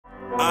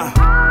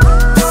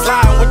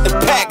Sliding with the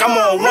pack, I'm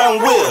on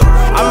one wheel.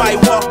 I might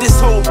walk this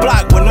whole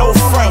block with no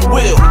front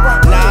wheel.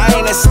 Nah, I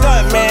ain't a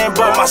stunt man,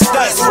 but my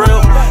stunt's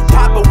real.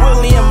 Pop a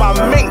Willie in my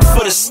mink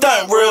for the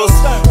stunt reels.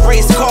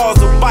 Race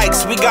cars or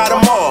bikes, we got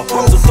them all.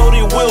 So throw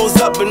your wheels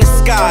up in the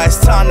sky, it's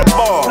time to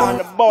ball.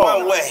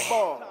 One way.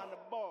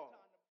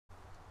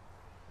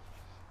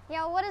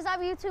 Yo, what is up,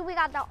 YouTube? We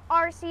got the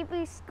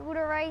RCB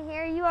scooter right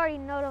here. You already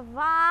know the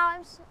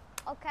vibes,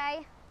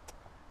 okay?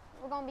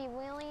 We're gonna be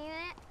wheeling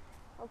it,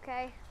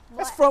 okay?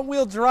 That's front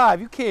wheel drive.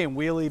 You can't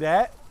wheelie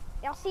that.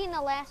 Y'all seen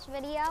the last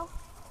video?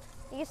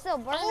 You can still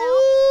burn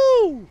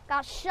Ooh! out.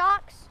 Got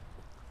shocks.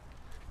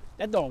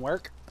 That don't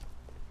work.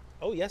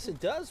 Oh, yes, it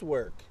does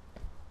work.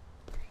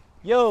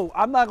 Yo,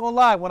 I'm not gonna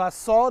lie. When I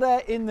saw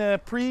that in the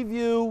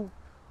preview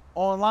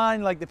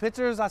online, like the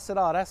pictures, I said,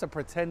 oh, that's a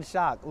pretend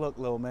shock. Look,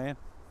 little man.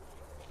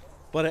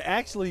 But it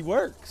actually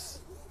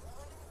works.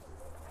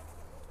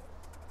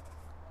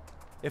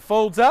 It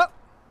folds up?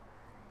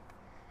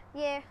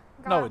 Yeah.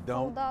 No, it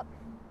don't. Fold up.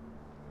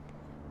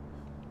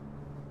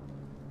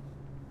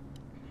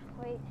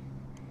 Wait.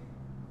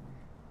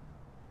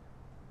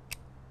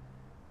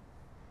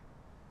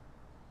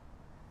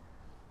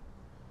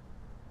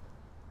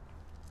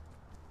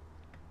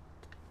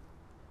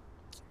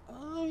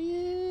 Oh,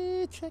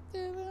 yeah. Check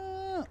that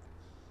out.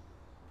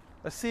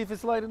 Let's see if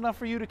it's light enough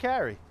for you to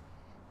carry.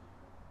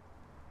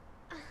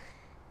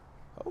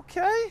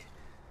 Okay.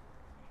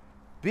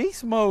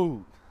 Beast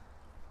mode.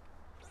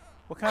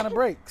 What kind of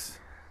brakes?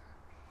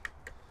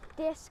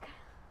 Disc.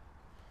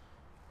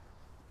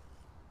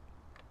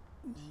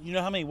 You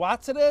know how many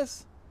watts it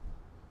is?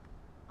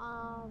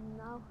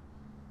 No.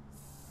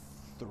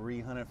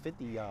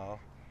 350, y'all.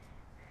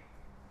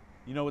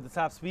 You know what the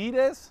top speed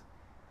is?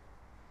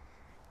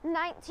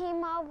 19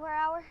 miles per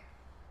hour.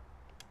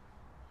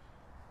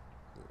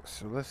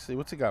 So let's see.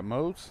 What's it got?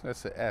 Modes?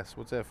 That's the S.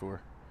 What's that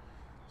for?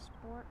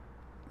 Sport.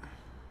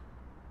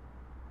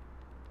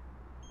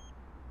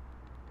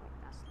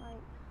 That's light.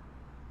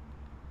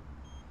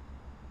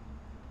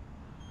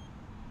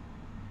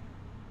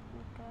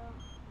 Eco,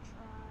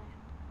 try,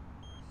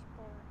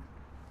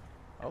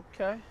 sport.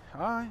 Okay.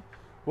 All right.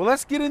 Well,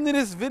 let's get into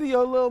this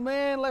video, little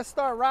man. Let's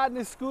start riding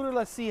this scooter.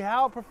 Let's see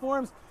how it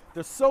performs.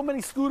 There's so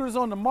many scooters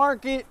on the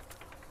market.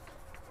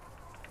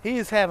 He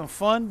is having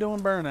fun doing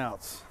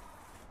burnouts.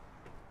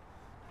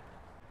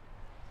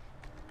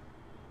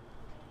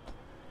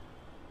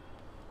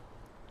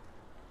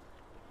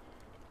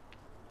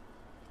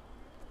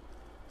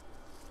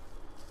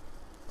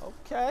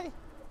 Okay.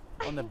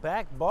 On the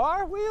back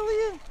bar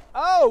wheelie?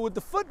 Oh, with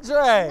the foot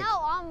drag. No,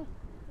 I'm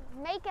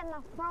making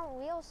the front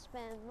wheel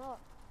spin. Look.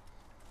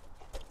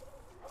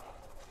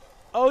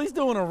 Oh, he's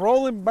doing a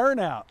rolling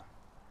burnout.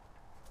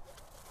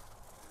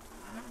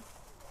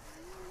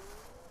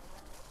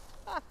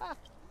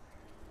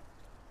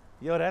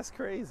 Yo, that's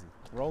crazy.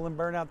 Rolling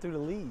burnout through the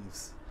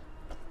leaves.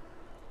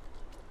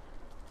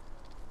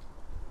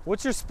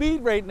 What's your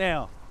speed right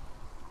now?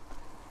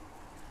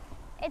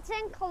 It's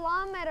in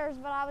kilometers,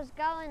 but I was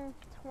going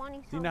 20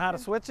 something. Do you know how to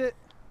switch it?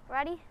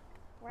 Ready?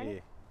 Ready? Yeah.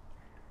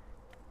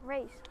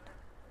 Race.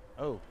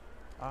 Oh,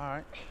 all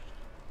right.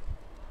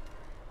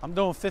 I'm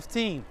doing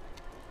 15,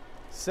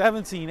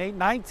 17, 8,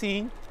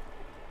 19.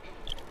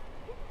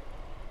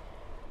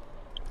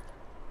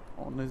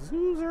 On the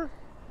Zoozer.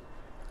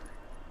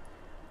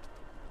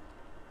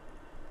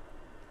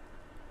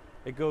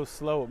 It goes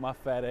slow with my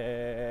fat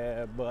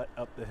ass butt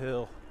up the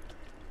hill.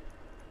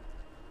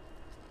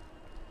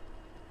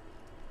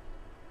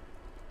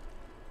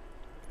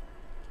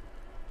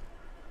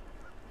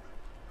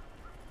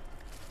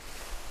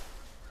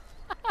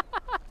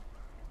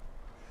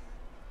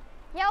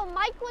 Yo,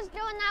 Mike was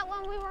doing that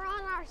when we were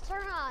on our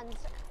runs.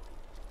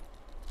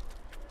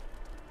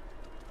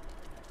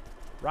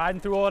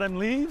 Riding through all them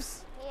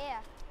leaves? Yeah.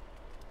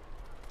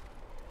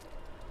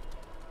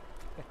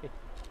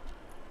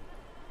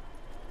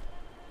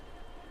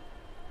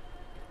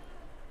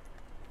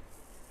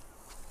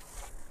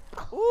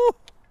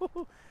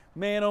 Ooh,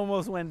 man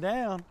almost went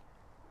down.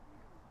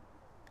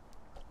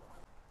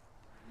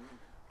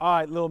 All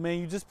right, little man,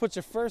 you just put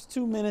your first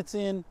 2 minutes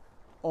in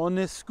on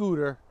this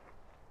scooter.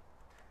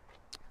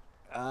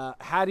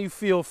 How do you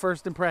feel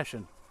first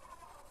impression?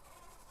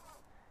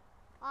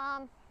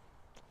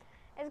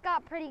 It's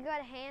got pretty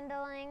good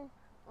handling.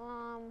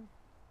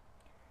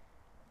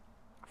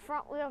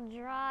 Front wheel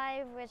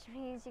drive, which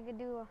means you could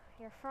do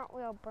your front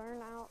wheel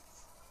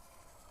burnouts.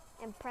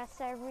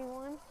 Impress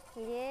everyone.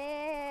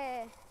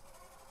 Yeah.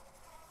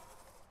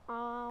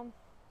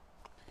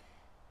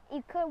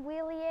 You could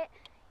wheelie it.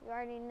 You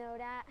already know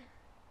that.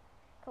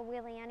 Could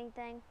wheelie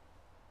anything.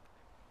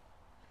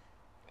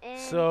 And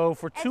so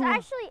for two,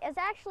 it's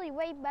actually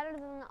way better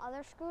than the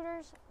other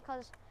scooters,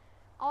 because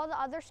all the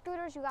other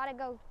scooters you gotta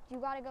go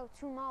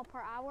 2 miles per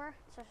hour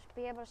to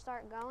be able to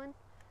start going.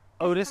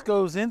 Oh, this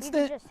goes instant?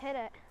 You can just hit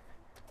it.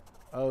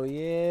 Oh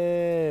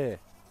yeah.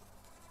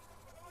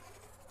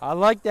 I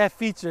like that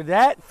feature.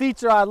 That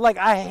feature I like.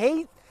 I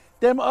hate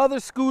them other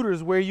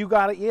scooters where you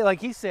gotta, yeah,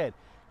 like he said,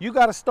 you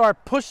gotta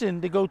start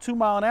pushing to go 2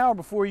 miles an hour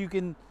before you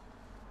can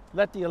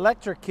let the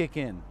electric kick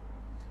in.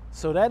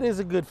 So that is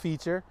a good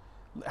feature.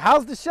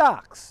 How's the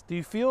shocks? Do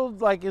you feel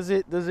like, does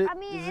it I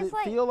mean, does it's it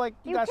like feel like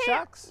you got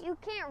shocks? You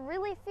can't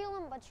really feel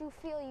them, but you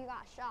feel you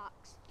got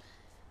shocks.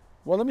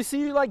 Well, let me see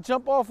you like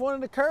jump off one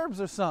of the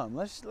curbs or something.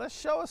 Let's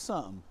show us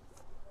something.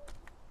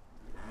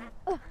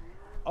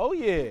 Oh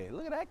yeah,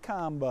 look at that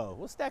combo.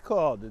 What's that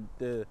called?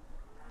 The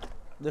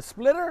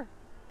splitter?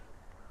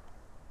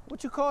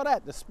 What you call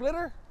that? The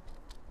splitter?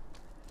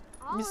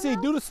 Let me see.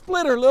 Do the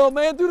splitter, little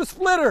man. Do the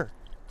splitter.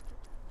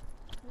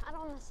 Not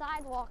on the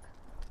sidewalk.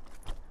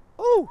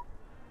 Ooh,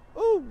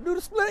 ooh, do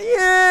the splitter.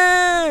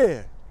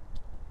 Yeah.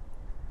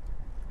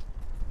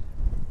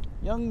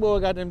 Young boy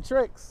got them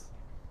tricks.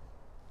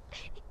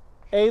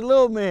 Hey,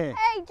 little man.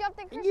 Hey, jump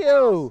the Christmas.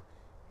 Yo,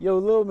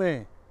 little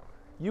man.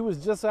 You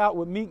was just out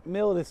with Meek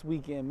Mill this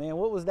weekend, man.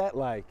 What was that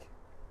like?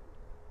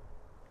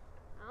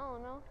 I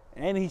don't know.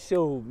 And he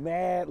showed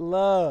mad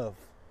love.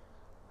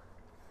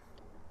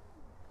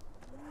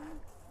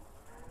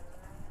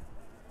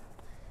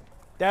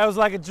 That was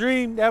like a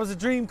dream. That was a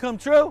dream come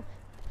true?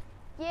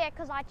 Yeah,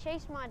 because I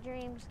chased my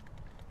dreams.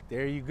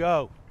 There you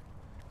go.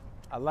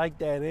 I like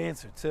that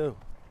answer too.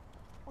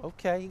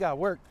 Okay, you got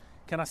work.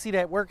 Can I see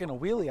that work in a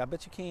wheelie? I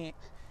bet you can't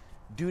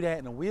do that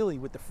in a wheelie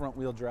with the front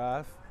wheel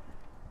drive.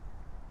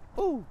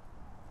 Ooh,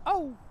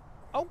 oh,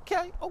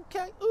 okay,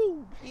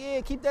 ooh.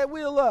 Yeah, keep that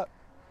wheel up.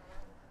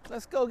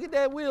 Let's go, get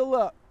that wheel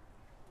up.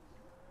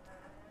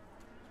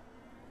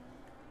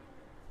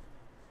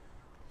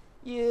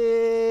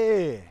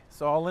 Yeah,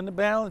 it's all in the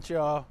balance,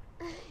 y'all.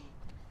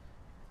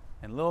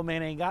 And little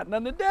man ain't got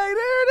nothing today.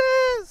 There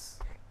it is.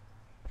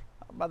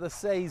 I'm about to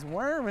say he's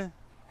worming.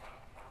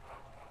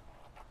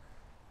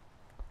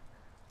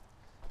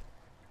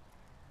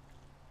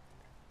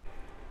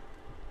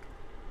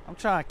 I'm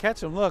trying to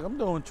catch him. Look, I'm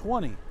doing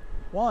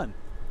 21.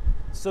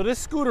 So this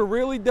scooter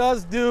really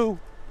does do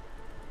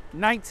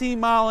 19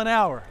 mile an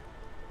hour.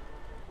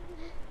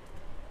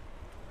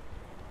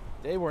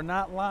 They were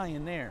not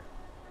lying there.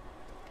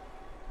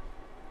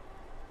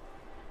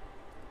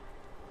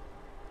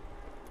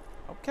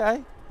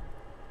 Okay,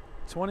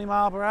 20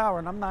 mile per hour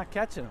and I'm not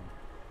catching them.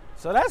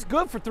 So that's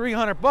good for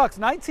 300 bucks.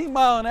 19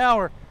 mile an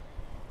hour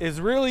is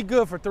really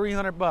good for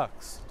 300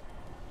 bucks.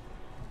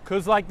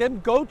 Cause like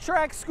them Go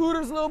Track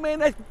scooters, little man,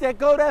 that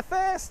go that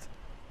fast,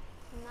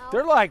 No.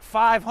 they're like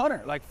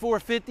 500, like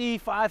 450,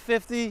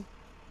 550.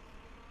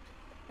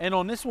 And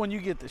on this one you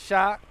get the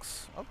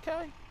shocks.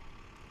 Okay.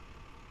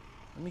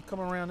 Let me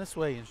come around this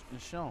way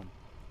and show them.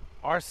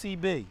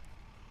 RCB.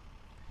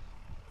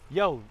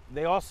 Yo,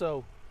 they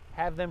also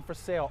have them for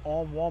sale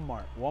on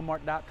Walmart,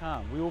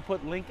 walmart.com. We will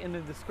put link in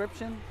the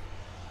description.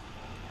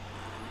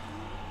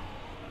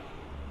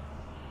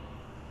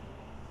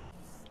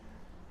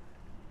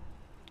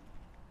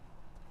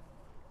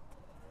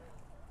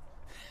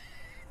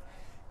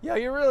 Yo,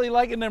 you're really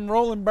liking them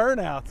rolling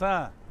burnouts,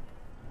 huh?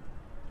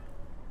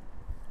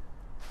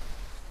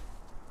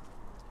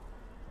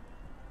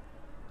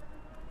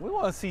 We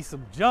want to see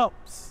some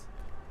jumps,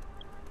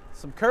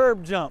 some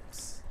curb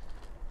jumps.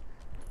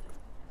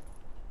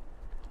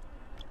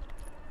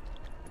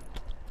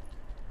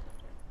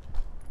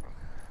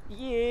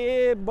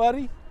 Yeah,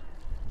 buddy.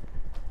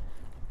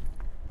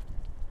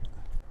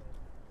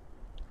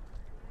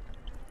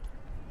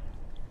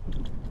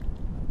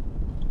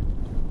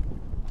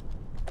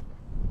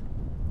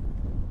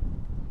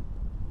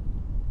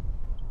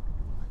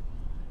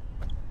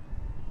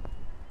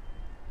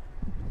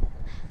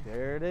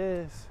 There it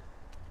is.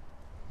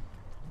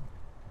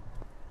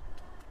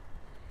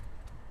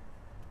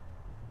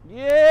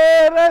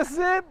 Yeah, that's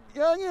it,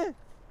 youngin'.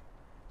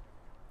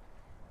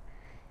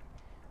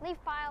 Leaf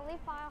file, leaf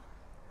file.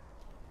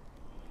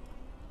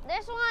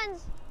 This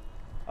one's...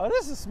 Oh,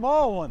 this is a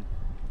small one.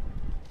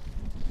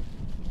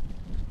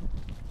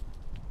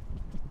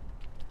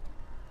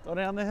 Go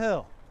down the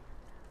hill.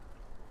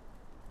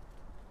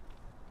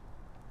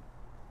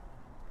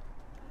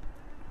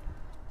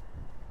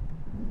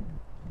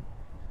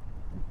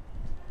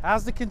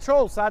 How's the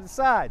control side to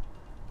side?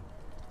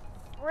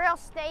 real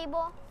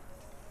stable.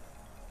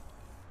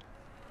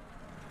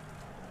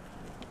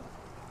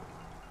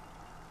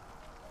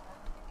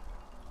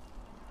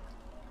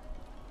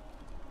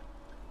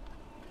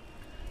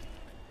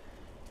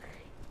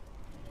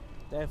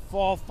 That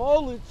fall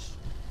foliage.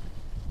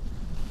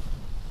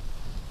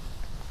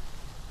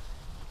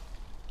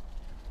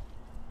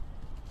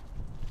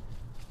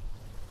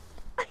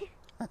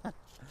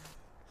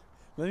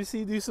 Let me see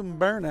you do some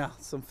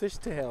burnouts, some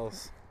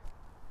fishtails.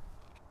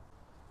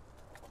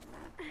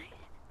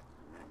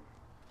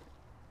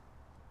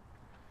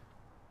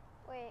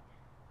 Wait.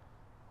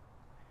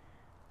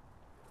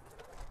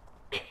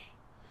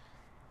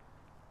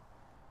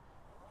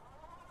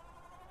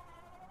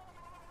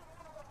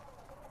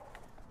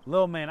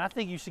 Lil man, I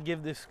think you should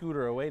give this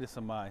scooter away to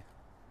somebody.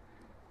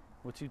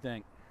 What you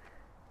think?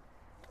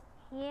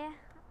 Yeah.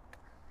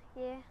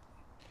 Yeah.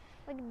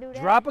 We can do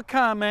that. Drop a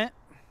comment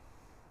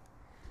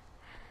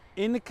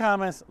in the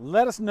comments.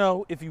 Let us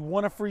know if you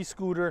want a free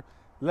scooter.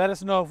 Let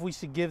us know if we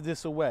should give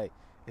this away.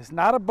 It's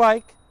not a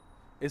bike.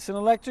 It's an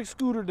electric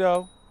scooter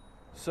though.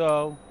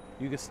 So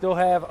you can still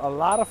have a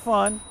lot of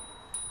fun.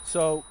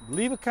 So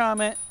leave a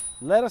comment,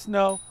 let us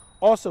know.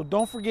 Also,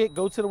 don't forget,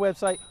 go to the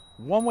website,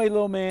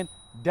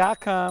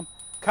 onewaylittleman.com.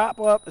 Cop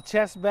up a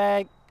chest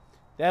bag.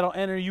 That'll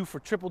enter you for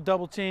triple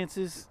double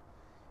chances.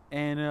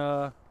 And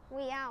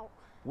we out.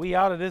 We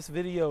out of this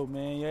video,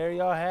 man. There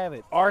y'all have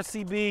it.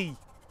 RCB.